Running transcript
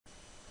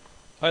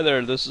Hi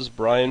there, this is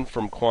Brian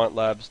from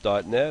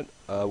quantlabs.net.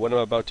 What I'm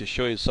about to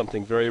show you is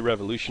something very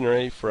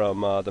revolutionary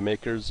from the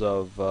makers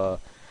of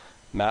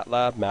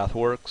Matlab,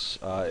 MathWorks.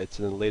 It's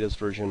in the latest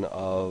version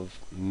of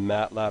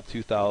Matlab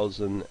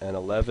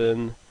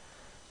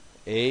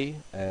 2011A,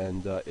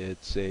 and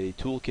it's a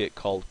toolkit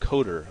called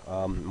Coder.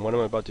 What I'm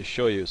about to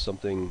show you is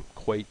something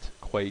quite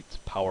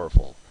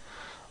powerful.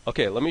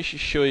 Okay, let me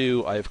show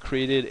you. I've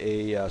created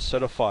a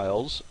set of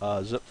files,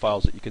 zip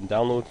files that you can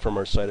download from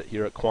our site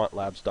here at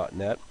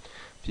quantlabs.net.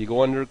 If you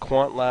go under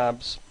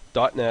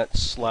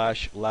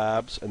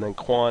quantlabs.net/labs and then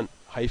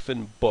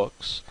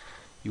quant-books,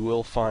 you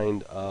will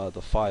find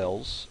the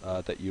files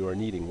that you are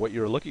needing. What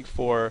you're looking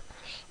for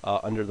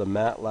under the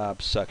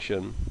Matlab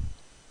section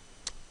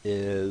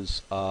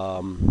is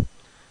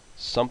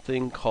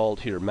something called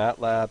here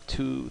Matlab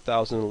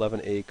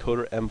 2011A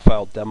Coder M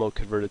file demo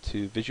converted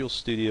to Visual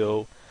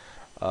Studio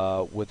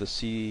with a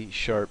C#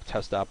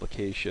 test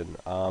application.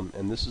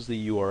 And this is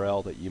the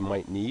URL that you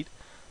might need.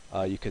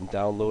 You can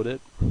download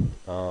it,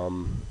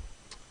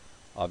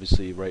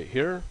 obviously right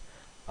here.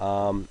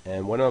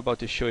 And what I'm about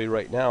to show you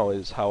right now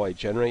is how I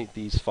generate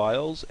these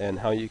files and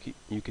how you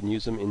can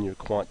use them in your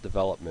quant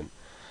development.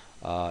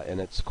 And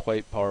it's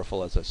quite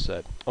powerful, as I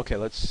said. Okay,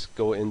 let's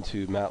go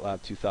into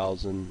Matlab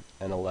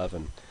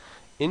 2011.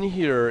 In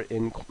here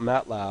in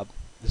Matlab,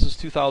 this is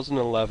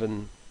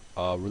 2011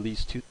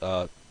 release.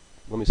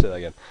 Let me say that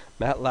again.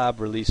 Matlab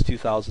release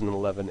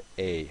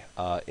 2011A.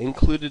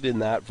 Included in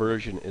that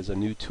version is a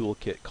new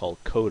toolkit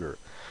called Coder.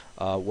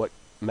 What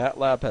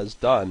Matlab has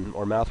done,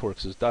 or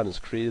MathWorks has done, is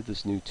created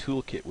this new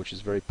toolkit, which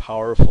is very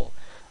powerful.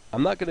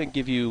 I'm not going to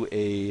give you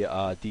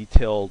a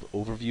detailed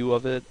overview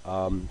of it.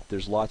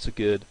 There's lots of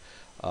good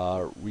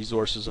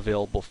resources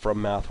available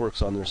from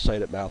MathWorks on their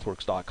site at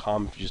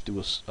mathworks.com. If you just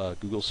do a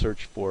Google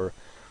search for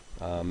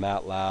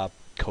Matlab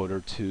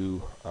Coder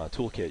 2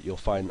 toolkit, you'll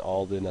find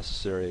all the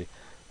necessary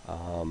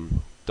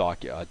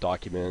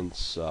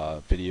documents,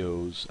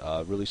 videos,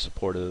 really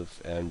supportive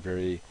and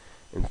very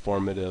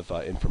informative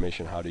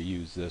information how to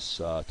use this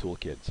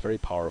toolkit. It's very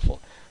powerful.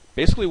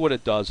 Basically what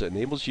it does, it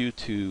enables you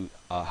to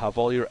have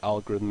all your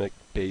algorithmic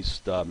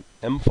based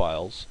M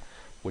files,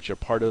 which are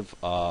part of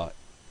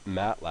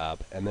Matlab,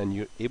 and then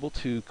you're able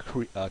to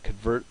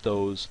convert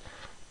those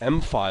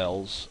M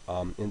files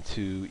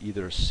into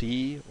either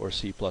C or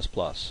C++,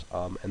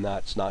 and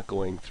that's not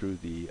going through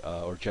the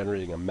or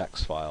generating a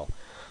MEX file,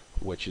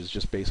 which is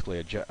just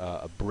basically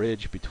a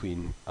bridge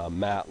between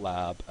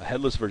Matlab, a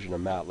headless version of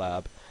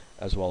Matlab,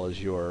 as well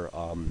as your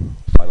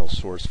final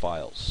source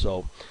files.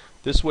 So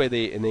this way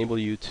they enable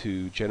you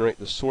to generate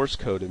the source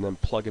code and then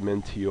plug them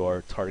into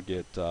your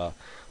target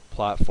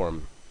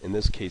platform. In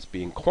this case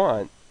being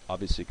Quant,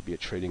 obviously it could be a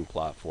trading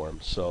platform.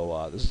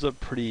 So this is a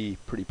pretty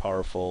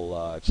powerful,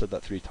 I've said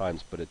that 3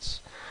 times, but it's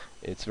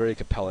very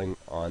compelling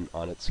on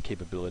its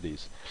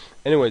capabilities.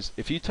 Anyways,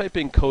 if you type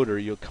in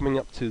Coder, you're coming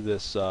up to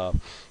this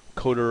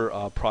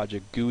Coder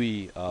project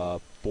GUI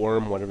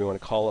form, whatever you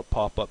want to call it,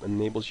 pop up, and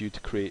enables you to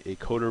create a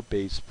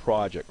Coder-based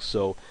project.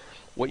 So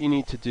what you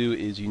need to do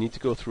is you need to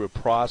go through a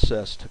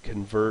process to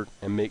convert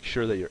and make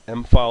sure that your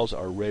M files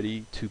are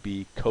ready to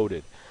be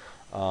coded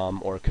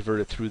or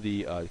converted through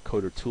the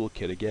Coder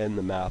toolkit. Again,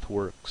 the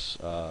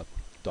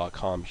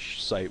mathworks.com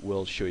site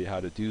will show you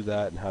how to do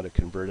that and how to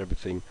convert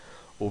everything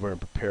over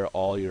and prepare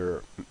all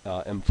your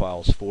M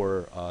files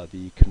for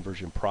the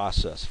conversion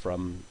process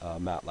from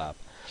Matlab.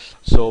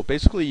 So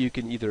basically you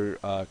can either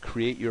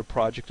create your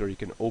project or you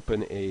can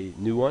open a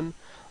new one.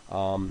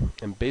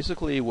 And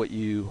basically what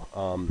you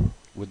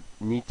would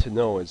need to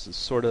know is the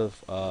sort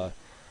of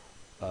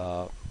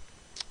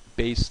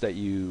base that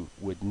you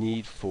would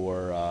need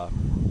for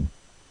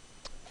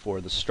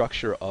the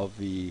structure of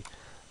the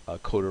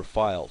Coder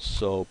files.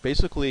 So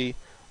basically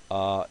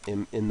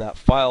in that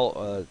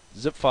file,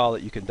 zip file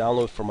that you can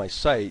download from my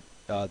site,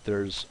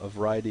 there's a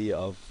variety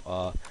of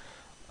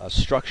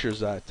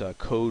structures that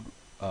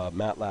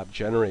Matlab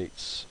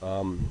generates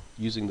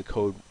using the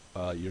code,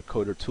 your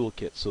Coder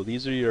toolkit. So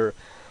these are your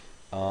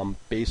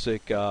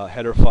basic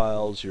header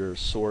files, your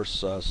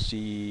source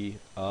C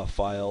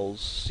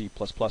files, C++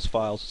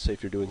 files, say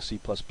if you're doing C++,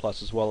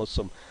 as well as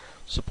some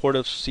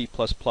supportive C++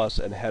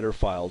 and header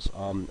files.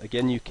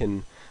 Again, you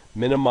can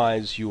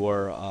minimize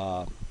your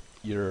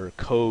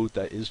code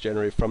that is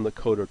generated from the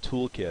Coder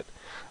toolkit.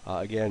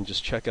 Again,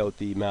 just check out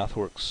the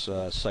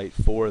MathWorks site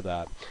for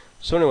that.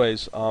 So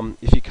anyways,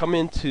 if you come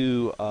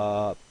into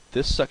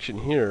this section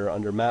here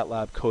under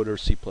Matlab Coder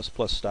C++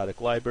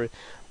 static library,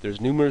 there's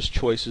numerous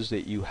choices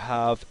that you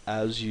have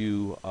as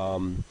you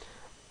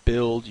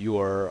build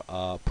your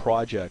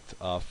project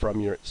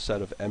from your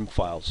set of M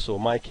files. So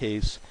in my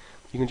case,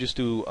 you can just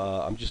do,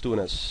 I'm just doing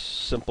a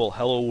simple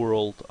hello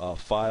world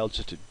file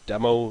just to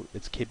demo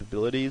its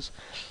capabilities.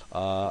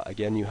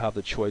 Again, you have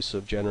the choice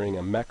of generating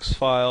a MEX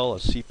file, a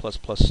C++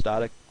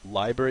 static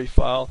library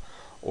file,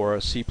 or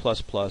a C++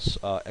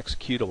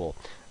 executable.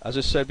 As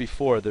I said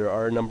before, there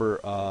are a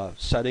number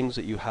of settings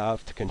that you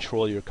have to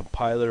control your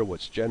compiler,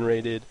 what's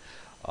generated,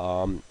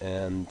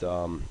 They've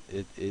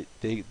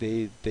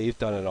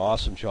done an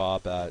awesome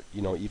job at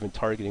even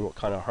targeting what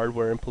kind of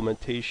hardware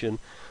implementation,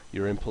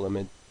 your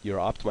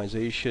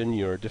optimization,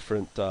 your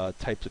different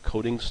types of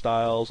coding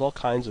styles, all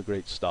kinds of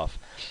great stuff.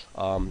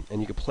 And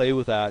you can play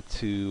with that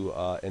to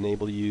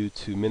enable you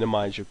to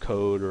minimize your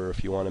code, or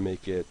if you want to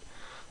make it,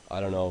 I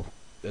don't know,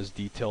 as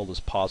detailed as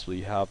possible,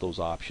 you have those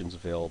options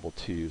available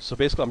to you. So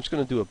basically, I'm just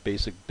going to do a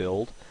basic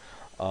build,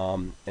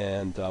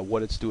 and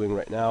what it's doing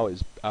right now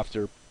is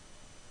after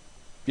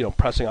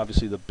pressing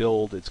obviously the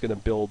build, it's going to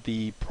build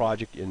the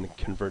project in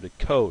converted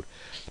code.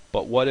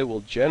 But what it will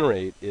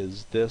generate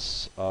is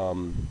this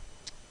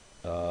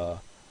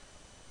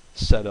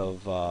set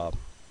of a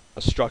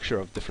structure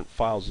of different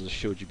files, as I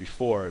showed you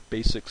before.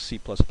 Basic C++,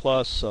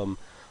 some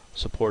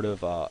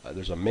supportive,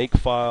 there's a make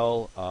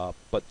file,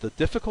 but the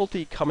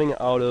difficulty coming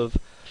out of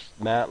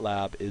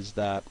Matlab is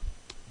that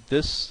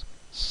this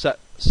set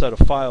of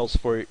files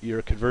for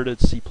your converted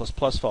C++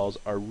 files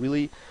are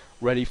really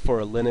ready for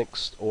a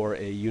Linux or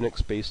a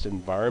Unix-based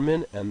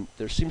environment, and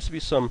there seems to be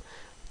some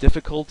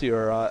difficulty,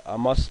 or I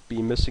must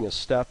be missing a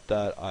step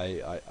that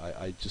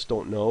I just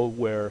don't know,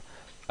 where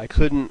I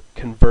couldn't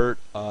convert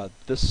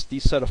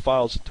these set of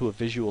files into a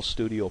Visual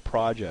Studio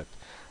project.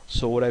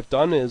 So what I've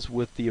done is,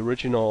 with the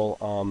original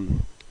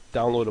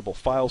downloadable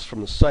files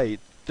from the site,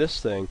 this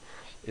thing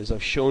is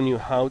I've shown you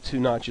how to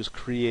not just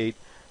create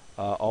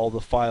all the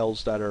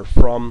files that are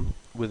from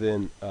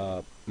within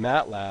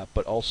Matlab,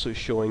 but also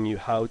showing you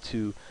how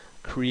to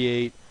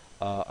create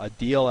a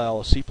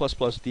DLL, a C++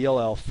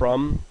 DLL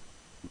from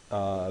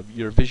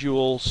your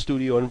Visual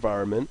Studio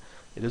environment.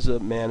 It is a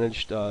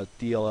managed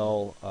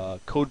DLL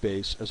code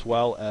base, as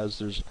well as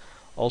there's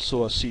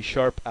also a C#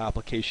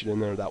 application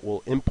in there that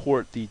will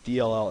import the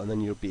DLL, and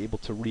then you'll be able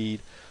to read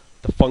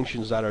the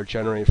functions that are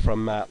generated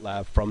from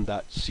Matlab from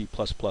that C++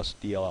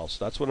 DLL.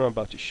 So that's what I'm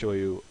about to show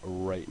you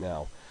right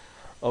now.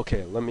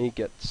 Okay, let me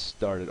get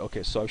started.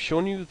 Okay, so I've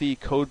shown you the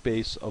code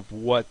base of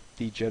what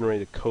the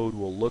generated code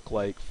will look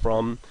like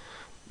from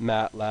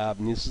Matlab,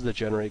 and this is the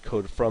generated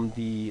code from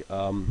the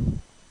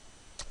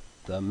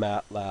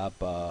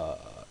Matlab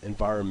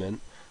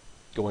environment,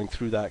 going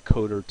through that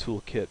coder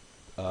toolkit,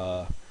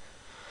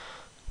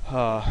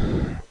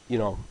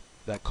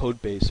 that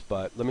code base.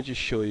 But let me just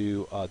show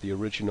you the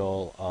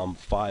original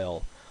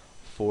file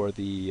for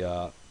the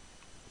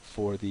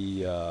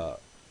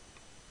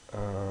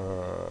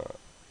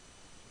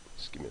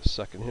just give me a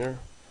second here.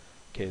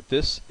 Okay,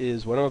 this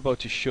is what I'm about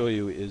to show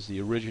you is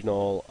the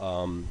original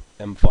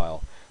M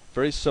file.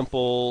 Very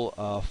simple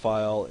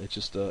file. It's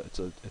just it's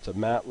a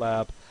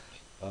Matlab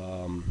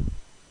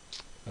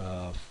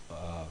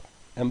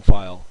M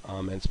file,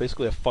 and it's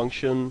basically a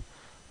function,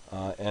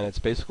 and it's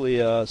basically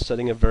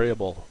setting a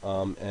variable.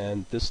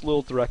 And this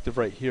little directive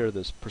right here,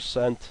 this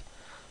 %_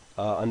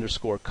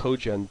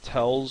 cogen,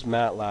 tells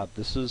Matlab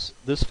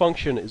this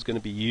function is going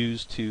to be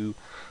used to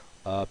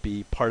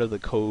be part of the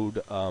code,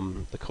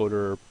 the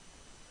coder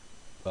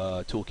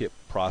toolkit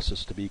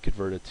process to be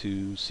converted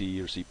to C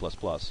or C++.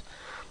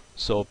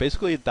 So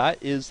basically, that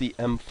is the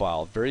M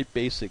file. Very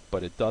basic,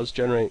 but it does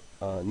generate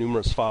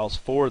numerous files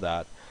for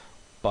that.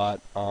 But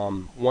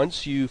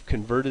once you've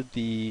converted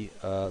the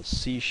let's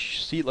say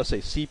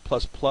C++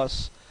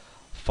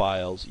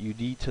 files, you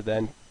need to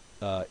then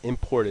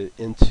import it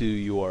into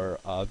your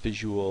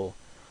Visual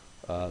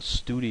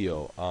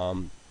Studio.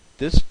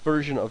 This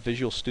version of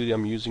Visual Studio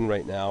I'm using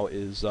right now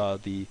is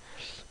the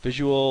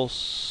Visual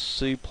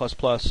C++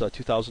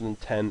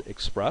 2010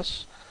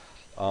 Express.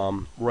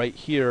 Right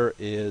here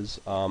is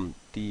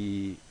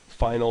the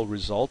final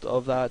result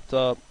of that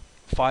of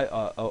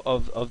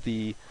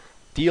the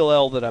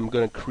DLL that I'm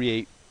going to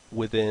create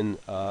within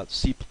the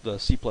C++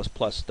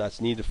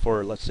 that's needed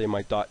for, let's say,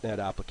 my .NET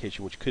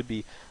application, which could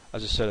be,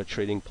 as I said, a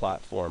trading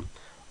platform.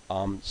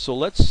 So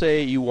let's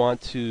say you want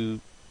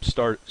to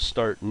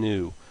start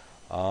new.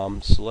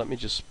 So let me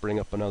just bring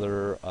up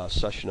another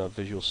session of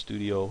Visual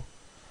Studio.